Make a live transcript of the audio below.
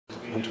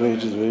and to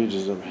ages of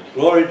ages. Amen.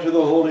 Glory to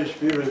the Holy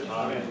Spirit.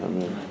 Amen.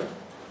 Amen.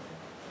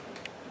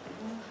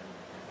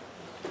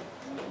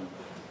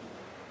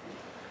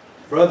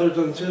 Brothers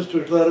and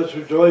sisters, let us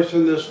rejoice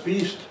in this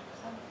feast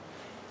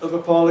of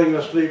the falling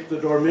asleep, the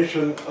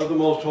Dormition of the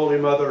Most Holy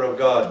Mother of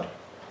God.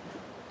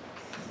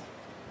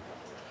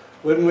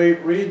 When we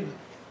read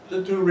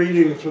the two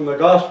readings from the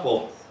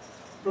Gospel,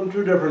 from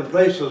two different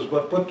places,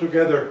 but put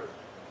together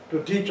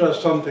to teach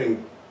us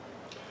something,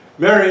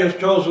 Mary has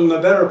chosen the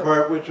better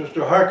part, which is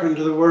to hearken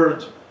to the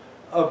words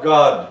of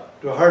God,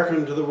 to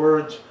hearken to the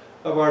words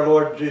of our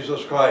Lord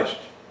Jesus Christ.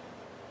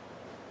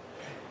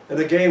 And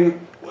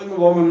again, when the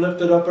woman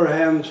lifted up her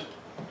hands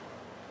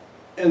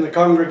in the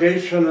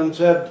congregation and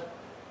said,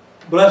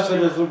 "Blessed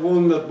is the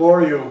womb that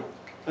bore you,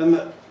 and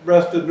the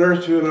breast that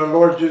nursed you," and our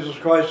Lord Jesus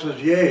Christ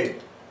says, "Yea,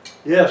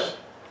 yes,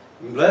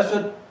 and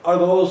blessed are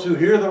those who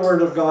hear the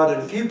word of God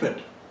and keep it."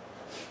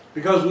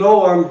 Because no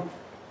one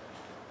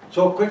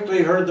so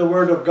quickly heard the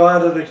word of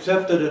God and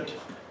accepted it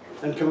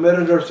and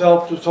committed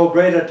herself to so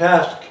great a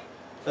task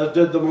as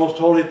did the most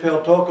holy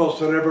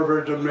Theotokos and ever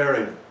Virgin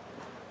Mary.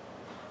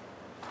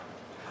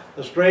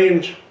 A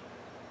strange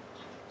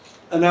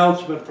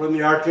announcement from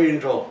the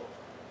archangel,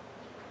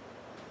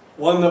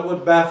 one that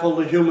would baffle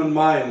the human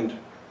mind.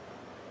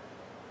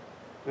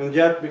 And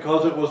yet,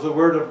 because it was the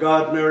word of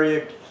God,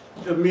 Mary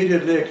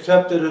immediately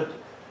accepted it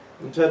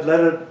and said, "Let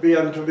it be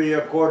unto me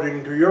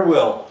according to your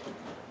will,"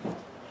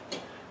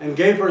 and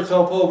gave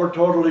herself over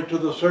totally to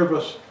the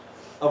service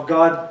of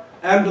God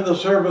and to the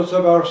service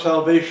of our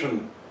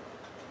salvation.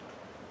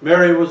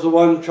 Mary was the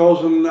one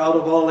chosen out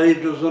of all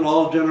ages and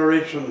all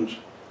generations,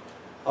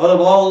 out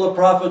of all the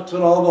prophets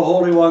and all the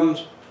holy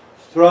ones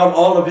throughout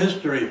all of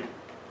history,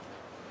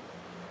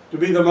 to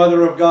be the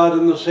Mother of God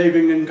in the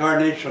saving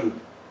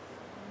incarnation,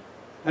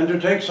 and to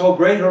take so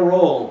great a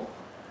role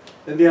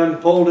in the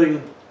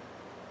unfolding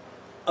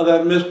of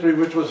that mystery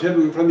which was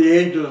hidden from the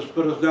ages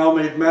but is now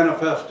made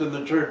manifest in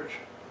the Church.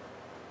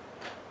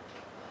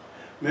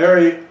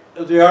 Mary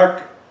is the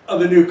Ark of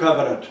the New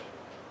Covenant.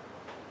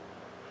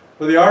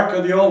 For the Ark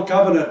of the Old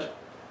Covenant,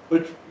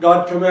 which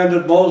God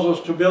commanded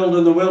Moses to build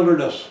in the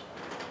wilderness,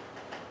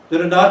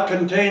 did it not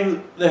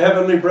contain the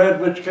heavenly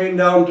bread which came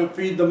down to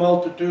feed the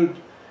multitude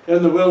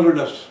in the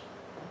wilderness,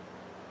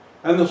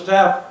 and the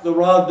staff, the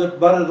rod that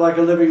budded like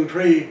a living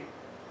tree,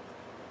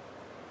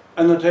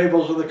 and the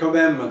tables of the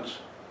commandments.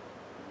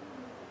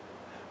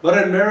 But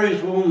in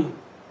Mary's womb,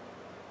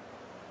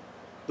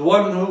 the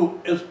one who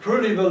is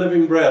truly the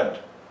living bread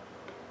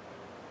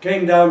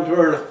came down to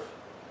earth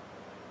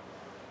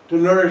to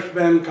nourish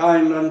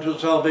mankind unto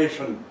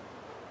salvation.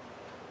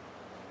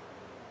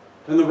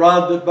 And the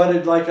rod that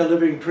budded like a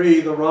living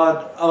tree, the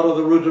rod out of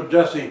the root of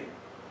Jesse,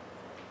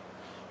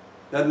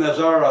 that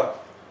Lazar,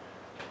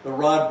 the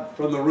rod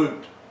from the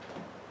root,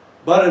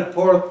 budded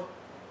forth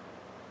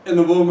in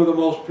the womb of the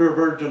most pure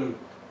Virgin,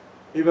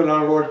 even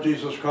our Lord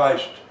Jesus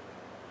Christ.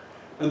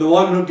 And the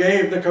one who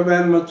gave the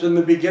commandments in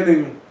the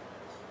beginning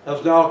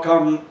has now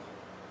come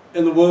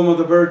in the womb of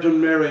the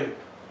Virgin Mary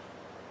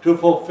to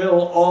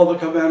fulfill all the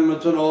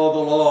commandments and all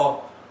the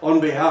law on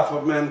behalf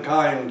of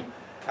mankind,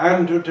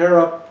 and to tear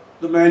up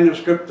the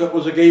manuscript that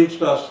was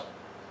against us,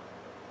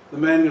 the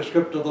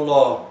manuscript of the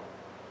law.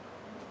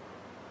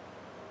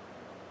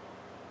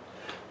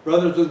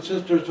 Brothers and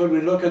sisters, when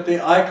we look at the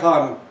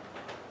icon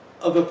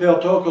of the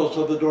Theotokos,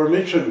 of the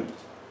Dormition,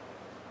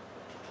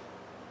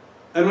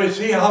 and we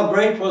see how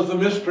great was the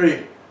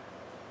mystery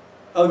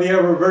of the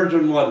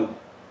ever-Virgin one,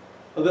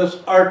 of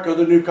this Ark of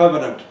the New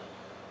Covenant,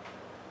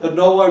 that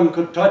no one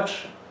could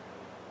touch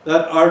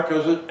that Ark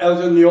as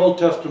in the Old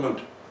Testament.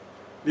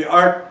 The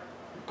Ark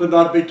could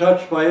not be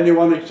touched by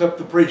anyone except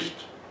the priest.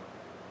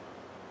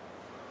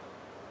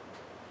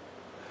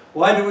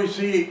 Why do we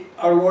see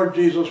our Lord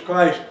Jesus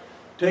Christ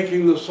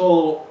taking the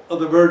soul of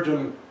the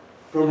Virgin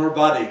from her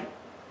body?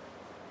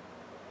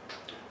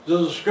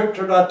 Does the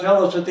Scripture not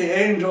tell us that the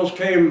angels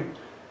came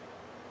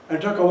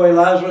and took away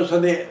Lazarus,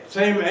 and the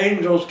same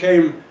angels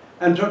came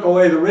and took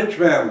away the rich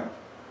man,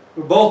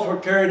 who both were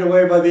carried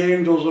away by the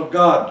angels of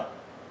God?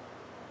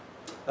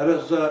 And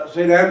as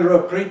St. Andrew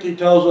of Crete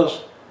tells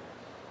us,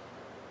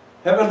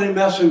 heavenly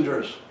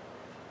messengers,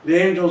 the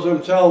angels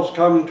themselves,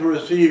 come to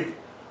receive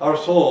our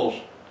souls.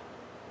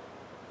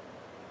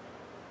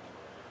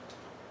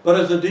 But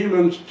as the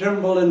demons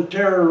tremble in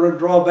terror and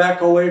draw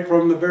back away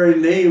from the very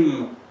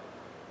name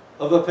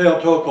of the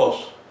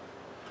Theotokos,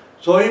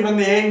 so even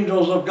the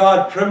angels of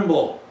God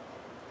tremble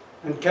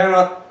and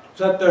cannot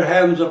set their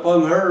hands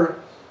upon her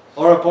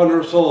or upon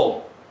her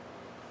soul,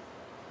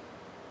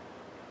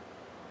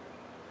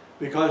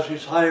 because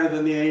she's higher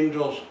than the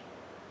angels,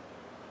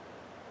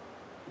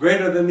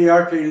 greater than the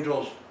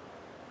archangels.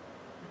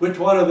 Which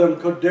one of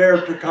them could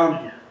dare to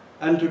come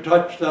and to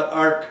touch that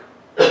ark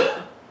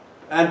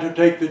and to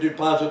take the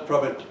deposit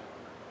from it?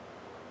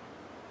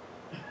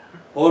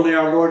 Only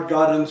our Lord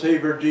God and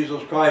Savior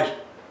Jesus Christ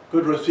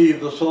could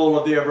receive the soul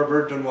of the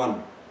ever-Virgin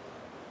one.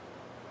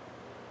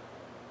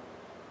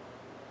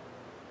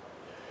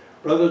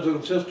 Brothers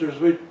and sisters,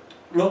 we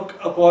look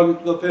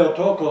upon the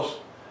Theotokos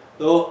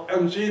though,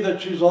 and see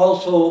that she's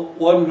also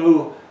one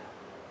who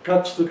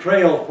cuts the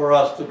trail for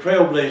us, the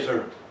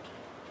trailblazer.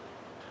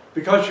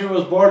 Because she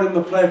was born in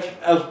the flesh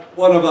as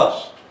one of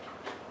us,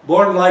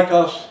 born like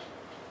us.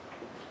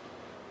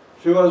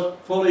 She was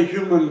fully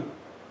human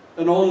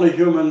and only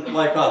human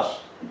like us.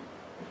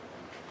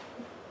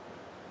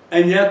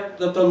 And yet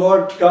that the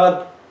Lord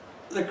God,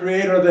 the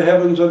creator of the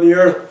heavens and the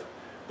earth,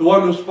 the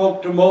one who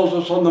spoke to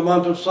Moses on the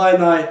Mount of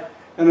Sinai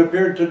and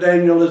appeared to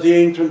Daniel as the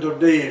Ancient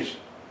of Days,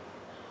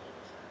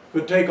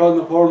 could take on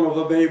the form of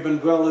a babe and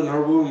dwell in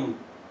her womb.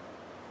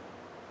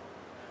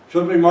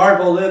 Should we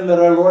marvel then that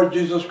our Lord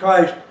Jesus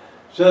Christ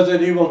says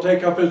that he will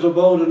take up his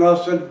abode in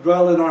us and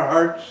dwell in our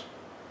hearts?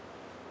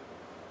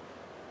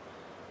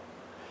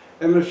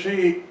 And if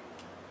she,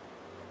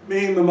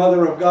 being the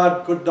mother of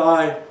God, could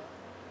die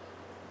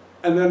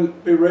and then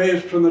be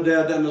raised from the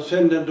dead and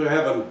ascend into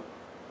heaven,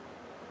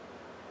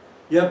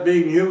 yet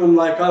being human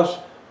like us,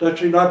 does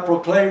she not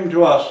proclaim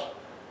to us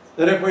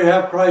that if we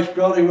have Christ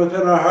dwelling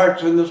within our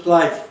hearts in this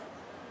life,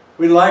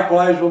 we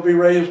likewise will be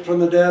raised from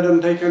the dead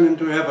and taken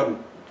into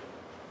heaven?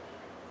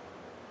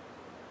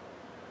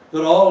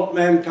 That all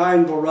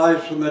mankind will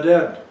rise from the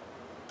dead,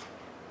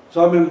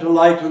 some into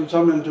light and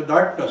some into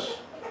darkness,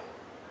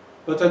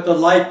 but that the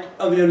light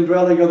of the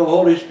indwelling of the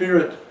Holy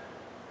Spirit,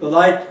 the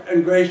light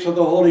and grace of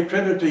the Holy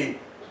Trinity,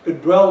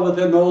 could dwell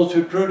within those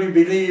who truly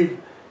believe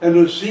and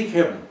who seek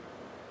him,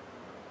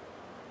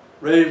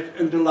 raised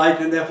into light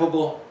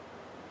ineffable,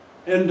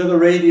 into the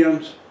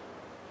radiance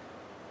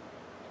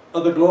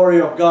of the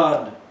glory of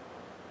God.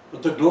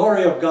 But the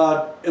glory of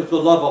God is the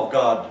love of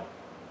God.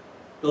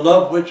 The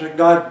love which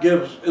God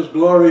gives is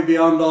glory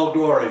beyond all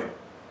glory.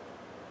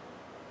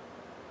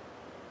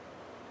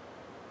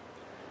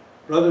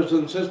 Brothers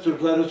and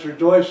sisters, let us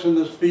rejoice in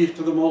this feast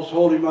of the Most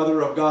Holy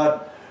Mother of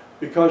God,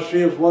 because she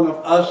is one of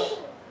us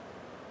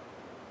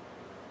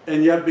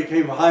and yet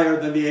became higher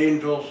than the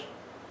angels.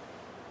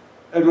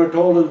 And we're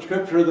told in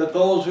Scripture that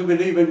those who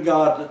believe in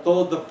God, that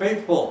those the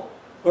faithful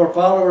who are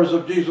followers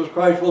of Jesus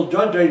Christ, will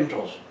judge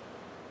angels.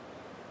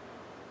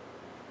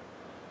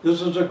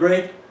 This is a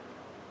great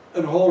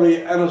and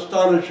holy and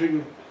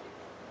astonishing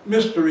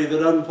mystery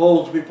that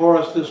unfolds before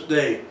us this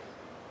day.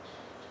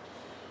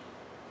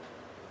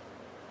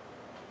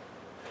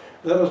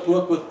 Let us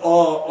look with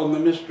awe on the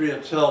mystery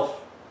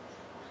itself,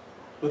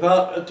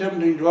 without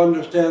attempting to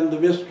understand the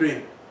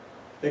mystery,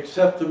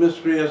 except the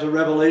mystery as a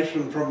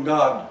revelation from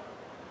God,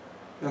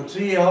 and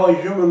see how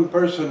a human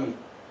person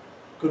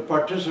could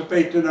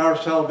participate in our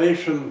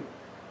salvation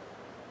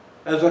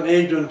as an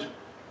agent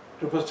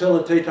to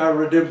facilitate our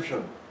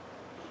redemption.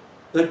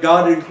 That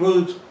God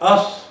includes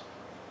us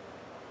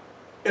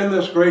in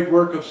this great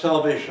work of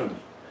salvation.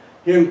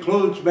 He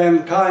includes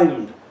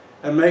mankind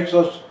and makes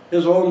us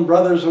his own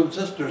brothers and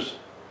sisters,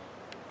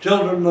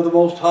 children of the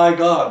Most High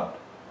God.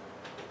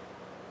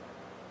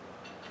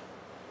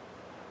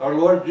 Our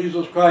Lord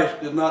Jesus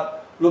Christ did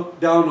not look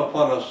down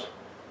upon us.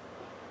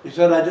 He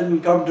said, I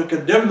didn't come to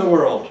condemn the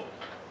world,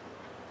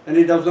 and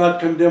he does not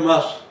condemn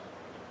us,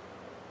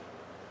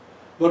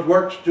 but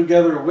works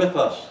together with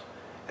us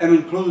and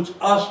includes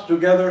us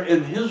together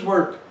in his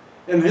work,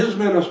 in his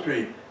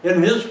ministry,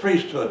 in his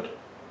priesthood.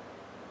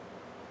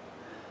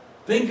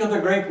 Think of the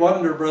great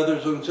wonder,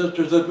 brothers and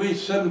sisters, that we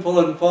sinful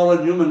and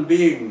fallen human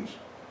beings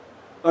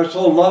are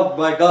so loved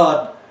by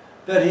God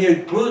that he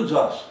includes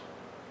us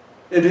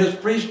in his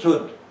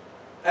priesthood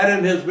and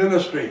in his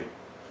ministry,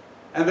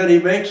 and that he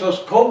makes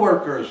us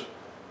co-workers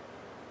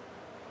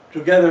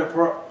together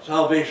for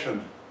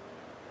salvation.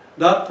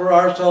 Not for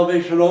our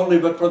salvation only,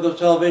 but for the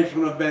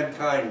salvation of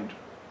mankind.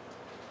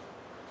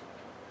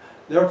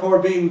 Therefore,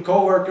 being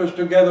co-workers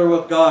together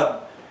with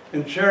God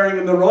and sharing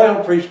in the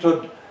royal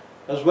priesthood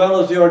as well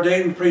as the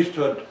ordained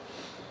priesthood,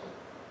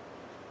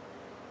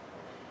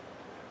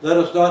 let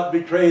us not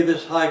betray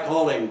this high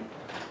calling,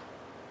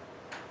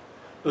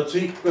 but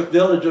seek with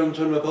diligence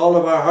and with all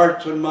of our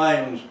hearts and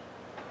minds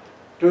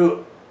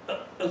to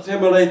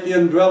assimilate the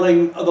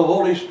indwelling of the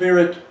Holy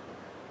Spirit,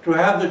 to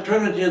have the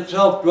Trinity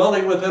itself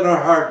dwelling within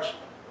our hearts,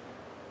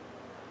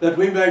 that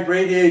we might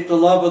radiate the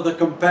love of the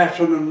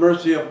compassion and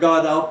mercy of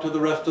God out to the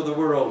rest of the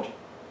world,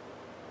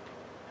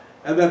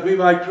 and that we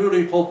might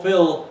truly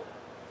fulfill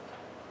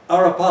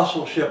our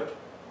apostleship,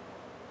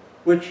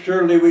 which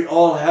surely we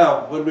all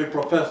have when we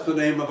profess the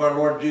name of our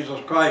Lord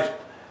Jesus Christ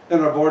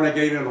and are born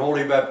again in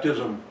holy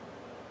baptism.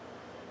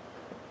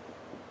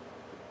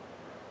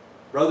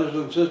 Brothers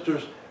and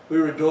sisters, we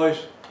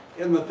rejoice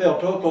in the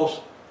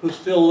Theotokos, who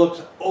still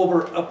looks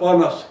over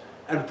upon us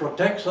and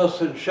protects us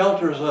and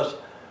shelters us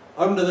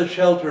under the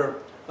shelter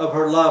of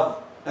her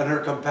love and her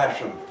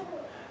compassion.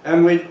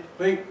 And we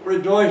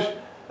rejoice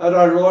at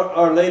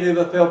Our Lady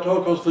the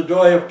Theotokos, the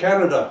Joy of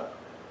Canada,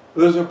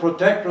 who is a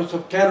protectress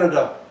of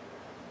Canada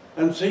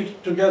and seeks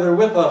together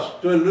with us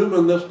to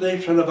illumine this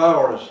nation of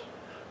ours.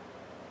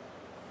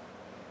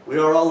 We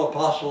are all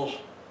apostles,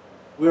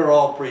 we are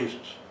all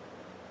priests.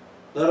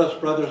 Let us,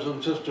 brothers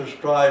and sisters,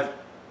 strive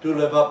to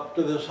live up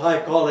to this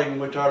high calling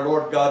which our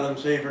Lord God and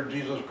Savior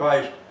Jesus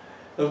Christ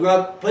has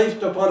not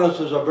placed upon us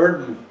as a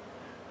burden,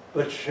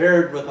 but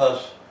shared with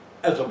us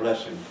as a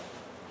blessing.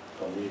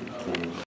 Amen.